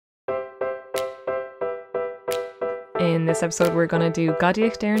In this episode, we're going to do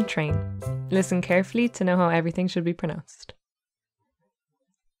Gadaíocht and traein. Listen carefully to know how everything should be pronounced.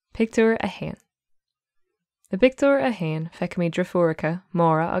 Pictiúr a hain. The pictiúr a hain feic mí drifúracha,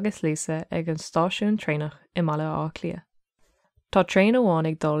 móra agus lísa ag an stáisiún traenach I mala á clia. Tá traein amháin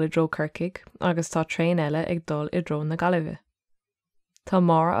ag dul I dro Kirkig agus tá traein eile ag dul I dro na Gadaíocht. Tá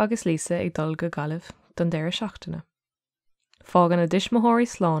móra agus lísa ag dul go Gadaíocht don deir seachtainna. Fágan na dismóthirí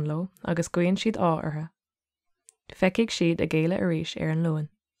slánló agus guaonn siad áartha. Feiceigh siad a géile arís ar an luan.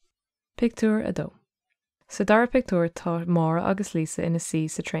 Pictiúr a dó. Sa dar pictiúr tá móra agus lísa ina sí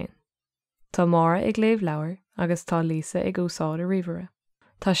sa traein. Tá móra ag léamh leabhar agus tá lísa ag úsáid a riomhara.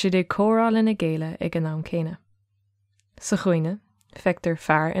 Tá siad ag córáil ina géile ag an am céine. Sa chuoine, feictar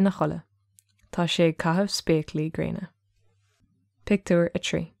fear ina cholle. Tá sé ag caitheamh spéaclaí gréine. Pictiúr a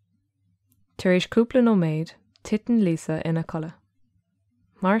trí. Tar éis cúpla nóiméad, titan lísa ina cholle.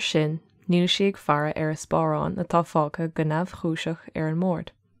 Mar sin, níl si ag fearra ar a spárán atá fágtha go neamhchúiseach ar an mórd.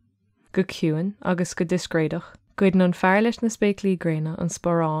 Go ciúin agus go disgréadach, gcuideann an fear leis na spéaclaí gréine an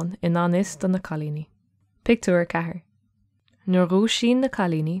spárán in anis don na chalíní. Pictiúr cethair. Nuair rú sin na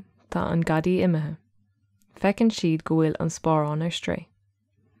chalíní, tá an gadaí imethe. Feiceann siad go bhfuil an spárán ar stré.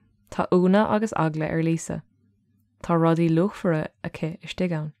 Tá úna agus agla ar lísa. Tá rudaí luachmhara aici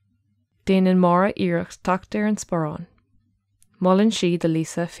istigh ann. Déanann móra iirecht tacht ar an spárán. Mollann siad a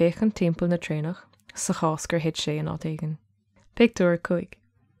lísa féach an timpeall na traenach sa chás gur hit sé an áit éigean. Pictiúr chuig.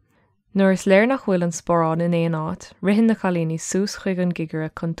 Nuair is léir nach bhfuil an spárán in éon áit, ritheann na chalíní sús chuig an gigire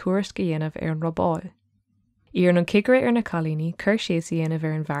chun tuairis go dhéanamh ar an robáil. Íar an cigire ar na chalíní chuir sios dhéanamh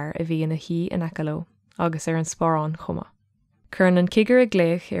ar an bhfear a bhí ina hí in eiciló agus ar an spárán chuma. Cuireann an cigire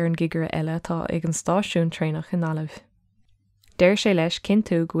gléach ar an gigire eile tá ag an stáisiún traenach in Alamh. Deir sé leis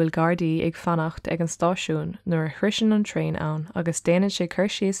cinntiú go bhfuil gardaí ag fannacht ag an stáisiún nuair a thriseann an traein ann agus déanann sé chuir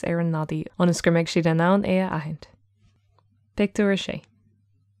sios ar an nadaí ionas gur mbeidh siad an ann é a aithint. Pictiúr sé.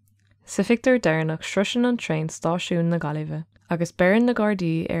 Sa fictiúr deireanach sruiseann an traein stáisiún na Gadaíocht agus beireann na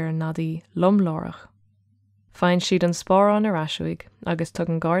gardaí ar an nadaí lomlárach. Fáinn siad an spárán ar aisúig agus tug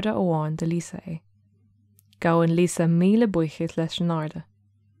an garda óháin de lísa é. Gabhann lísa 1000 buíochas leis an arda.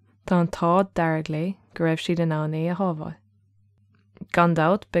 Tá an tád dearg lé go raibh siad an ann é a hábháil. Gan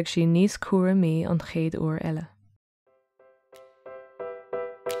dát beidh sí níos cuara mí an chéad uair eile.